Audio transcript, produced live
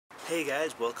Hey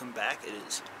guys, welcome back. It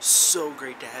is so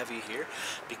great to have you here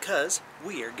because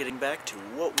we are getting back to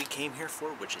what we came here for,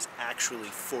 which is actually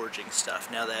forging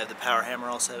stuff. Now that I have the power hammer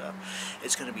all set up,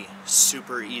 it's going to be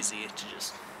super easy to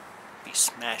just be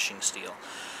smashing steel.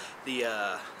 The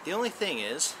only thing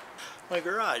is, my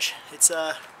garage, it's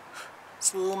a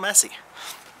little messy.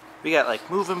 We got like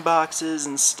moving boxes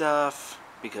and stuff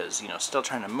because, you know, still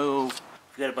trying to move.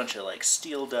 We got a bunch of like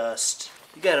steel dust.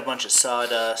 We got a bunch of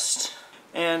sawdust.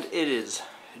 And it is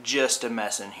just a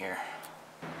mess in here.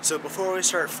 So before we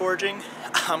start forging,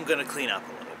 I'm gonna clean up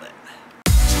a little bit.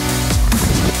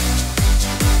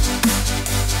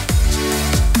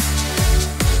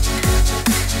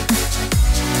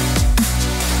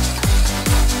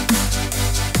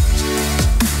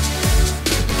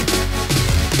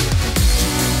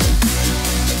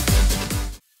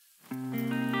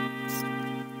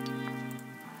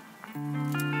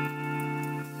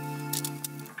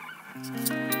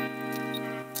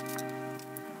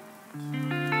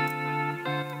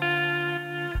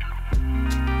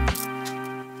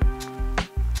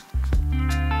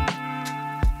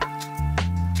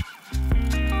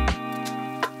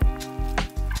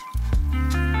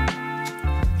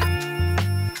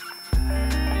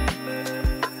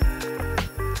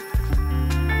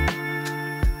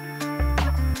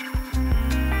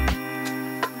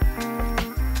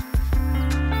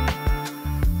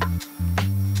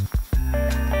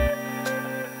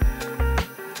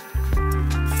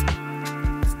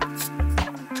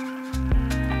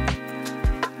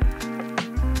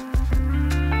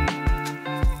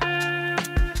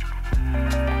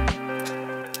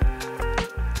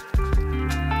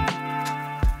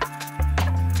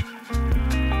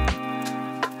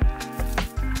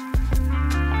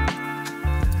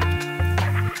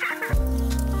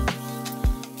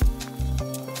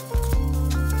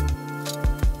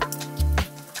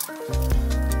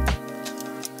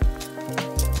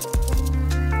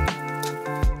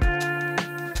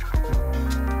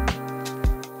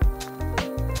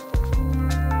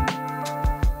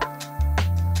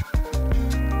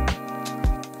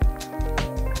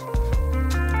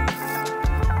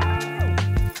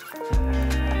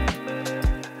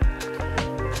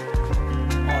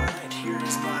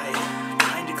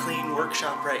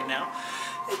 Shop right now.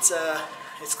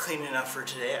 It's clean enough for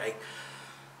today.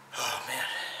 Oh man,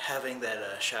 having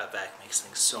that shop vac makes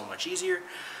things so much easier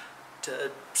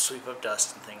to sweep up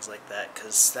dust and things like that,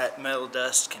 because that metal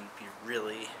dust can be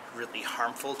really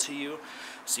harmful to you,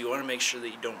 so you want to make sure that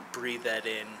you don't breathe that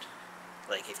in,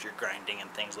 like if you're grinding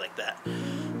and things like that.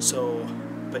 So,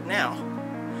 but now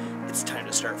it's time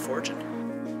to start forging.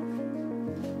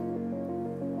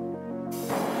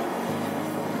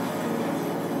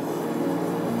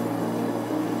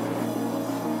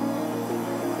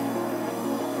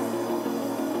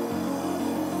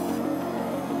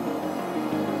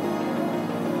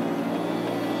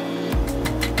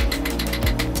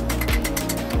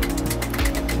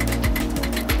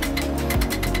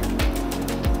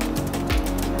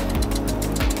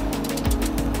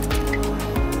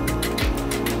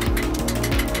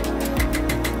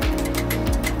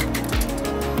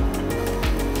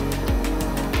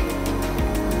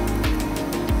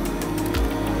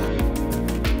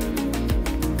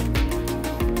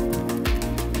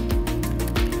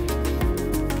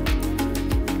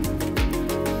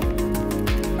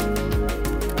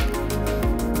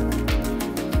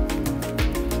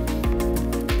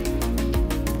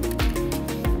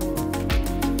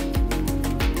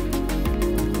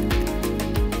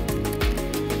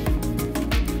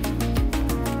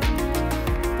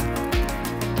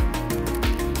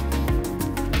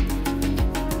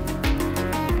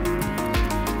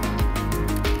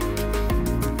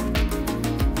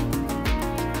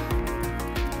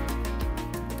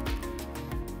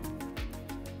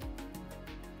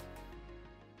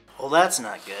 Well, that's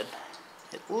not good.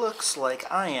 It looks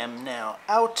like I am now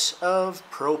out of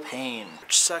propane,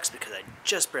 which sucks because I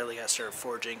just barely got started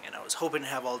forging and I was hoping to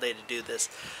have all day to do this,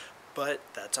 but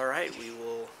that's alright. We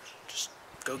will just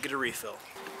go get a refill.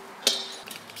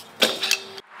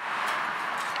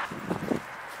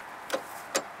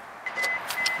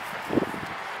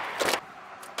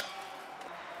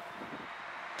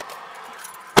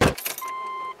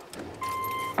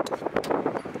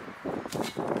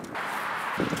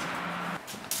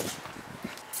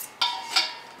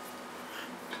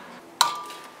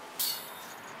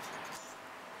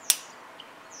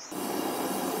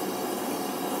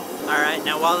 Alright,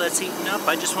 now while that's heating up,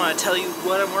 I just want to tell you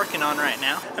what I'm working on right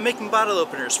now. I'm making bottle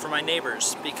openers for my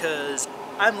neighbors because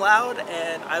I'm loud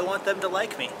and I want them to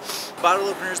like me. Bottle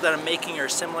openers that I'm making are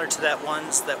similar to that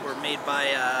ones that were made by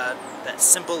that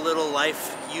Simple Little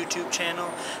Life YouTube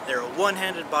channel. They're a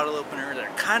one-handed bottle opener. They're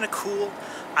kind of cool.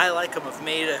 I like them. I've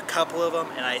made a couple of them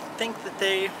and I think that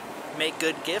they make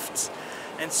good gifts.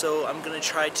 And so I'm going to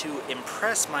try to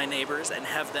impress my neighbors and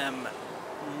have them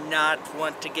not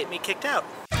want to get me kicked out.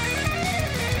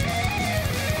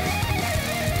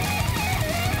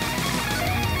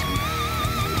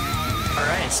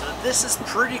 Alright, so this is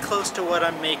pretty close to what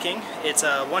I'm making. It's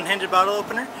a one-handed bottle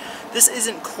opener. This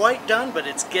isn't quite done, but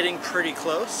it's getting pretty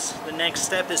close. The next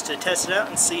step is to test it out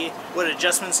and see what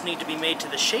adjustments need to be made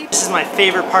to the shape. This is my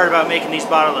favorite part about making these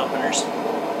bottle openers.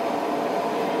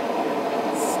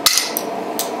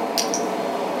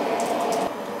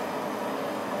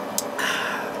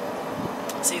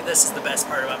 See, this is the best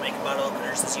part about making bottle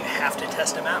openers, is you have to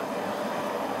test them out.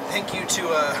 Thank you to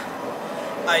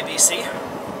IBC.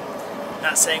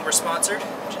 Not saying we're sponsored,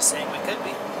 just saying we could be.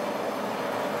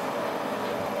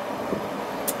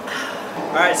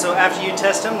 Alright, so after you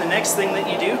test them, the next thing that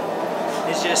you do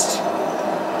is just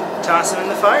toss them in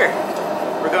the fire.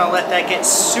 We're going to let that get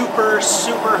super,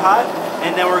 super hot,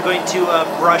 and then we're going to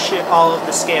brush it all of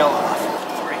the scale off.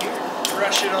 Right here,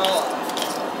 brush it all off.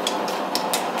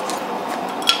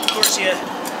 Of course, you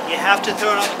have to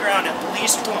throw it on the ground at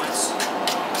least once.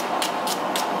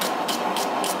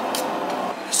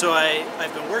 So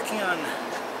I've been working on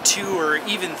 2 or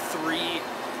even 3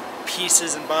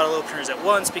 pieces and bottle openers at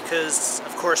once because,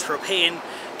 of course, propane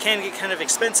can get kind of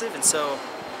expensive, and so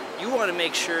you want to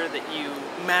make sure that you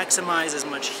maximize as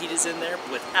much heat as in there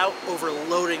without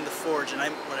overloading the forge. And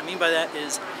what I mean by that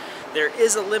is there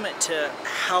is a limit to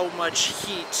how much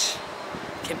heat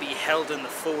can be held in the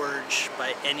forge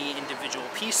by any individual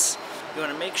piece. You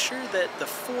want to make sure that the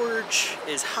forge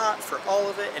is hot for all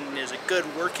of it and is a good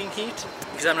working heat,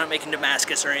 because I'm not making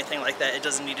Damascus or anything like that. It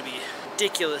doesn't need to be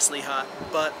ridiculously hot,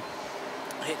 but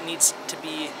it needs to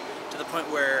be to the point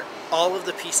where all of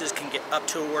the pieces can get up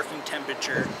to a working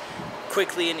temperature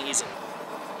quickly and easily.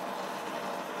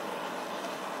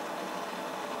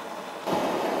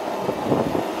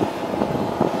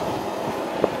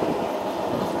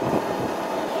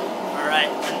 Alright,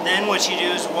 and then what you do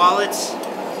is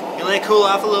you let it cool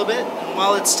off a little bit, and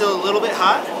while it's still a little bit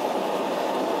hot,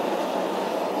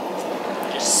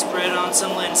 just spread on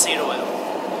some linseed oil.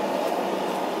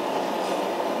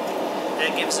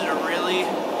 That gives it a really,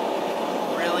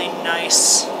 really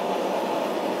nice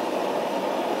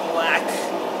black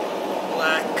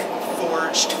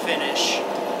forged finish.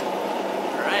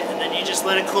 Alright, and then you just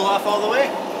let it cool off all the way.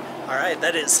 Alright,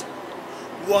 that is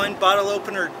 1 bottle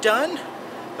opener done.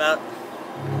 About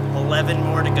 11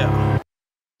 more to go.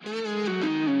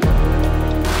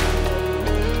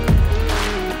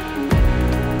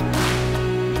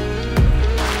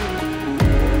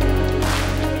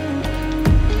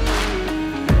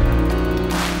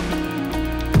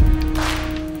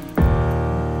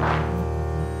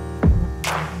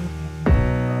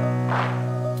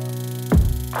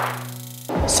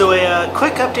 So a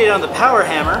quick update on the Power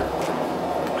Hammer.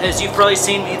 As you've probably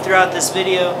seen me throughout this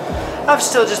video, I've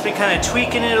still just been kind of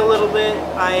tweaking it a little bit.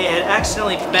 I had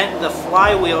accidentally bent the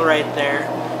flywheel right there,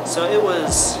 so it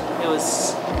was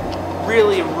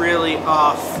really, really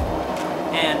off,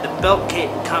 and the belt kit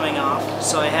coming off,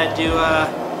 so I had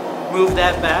to move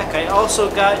that back. I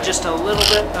also got just a little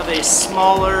bit of a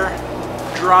smaller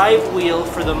drive wheel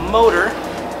for the motor,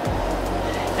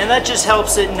 and that just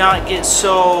helps it not get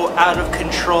so out of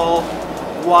control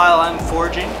while I'm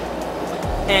forging,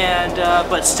 and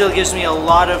but still gives me a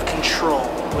lot of control,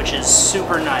 which is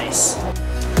super nice.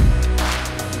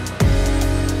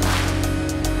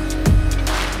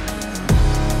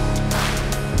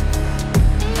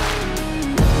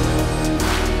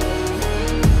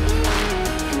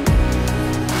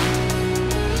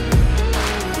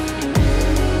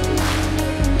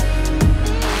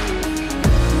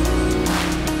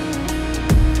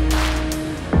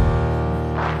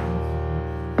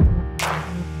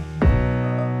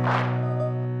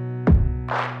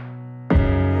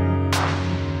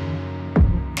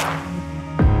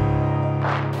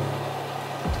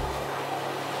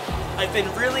 I've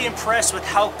been really impressed with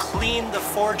how clean the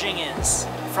forging is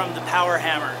from the Power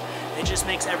Hammer. It just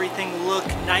makes everything look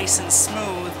nice and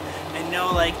smooth and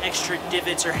no like extra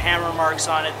divots or hammer marks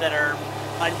on it that are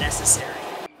unnecessary.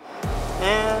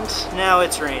 And now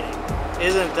it's raining.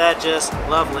 Isn't that just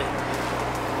lovely?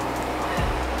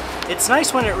 It's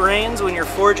nice when it rains when you're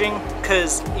forging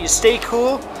because you stay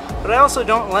cool, but I also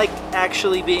don't like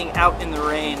actually being out in the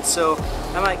rain, so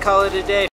I might call it a day.